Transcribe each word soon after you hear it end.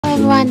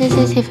everyone, this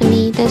is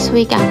Tiffany. This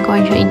week I'm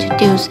going to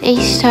introduce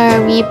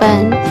Easter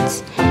ribbons.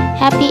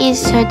 Happy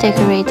Easter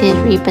decorated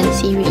ribbon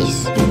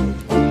series.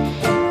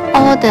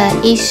 All the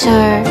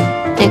Easter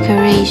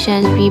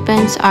decoration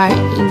ribbons are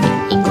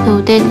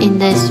included in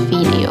this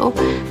video.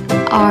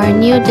 Our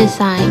new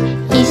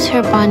design,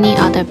 Easter Bunny,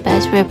 are the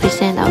best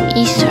represent of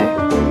Easter.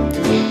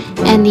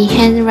 And the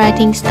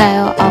handwriting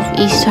style of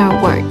Easter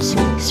words.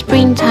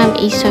 Springtime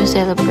Easter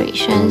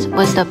celebrations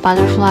with the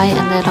butterfly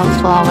and little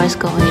flowers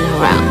going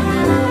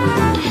around.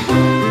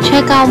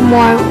 Check out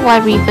more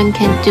what ribbon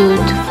can do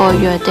for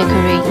your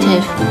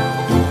decorative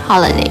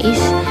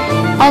holidays.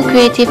 All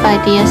creative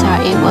ideas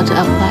are able to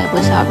apply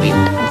with our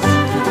ribbons.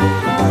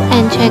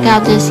 And check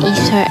out this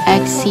Easter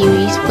egg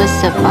series with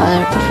the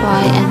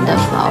butterfly and the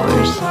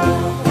flowers.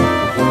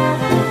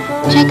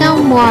 Check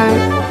out more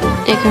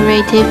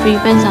decorative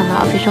ribbons on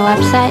our official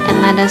website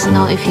and let us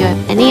know if you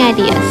have any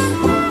ideas.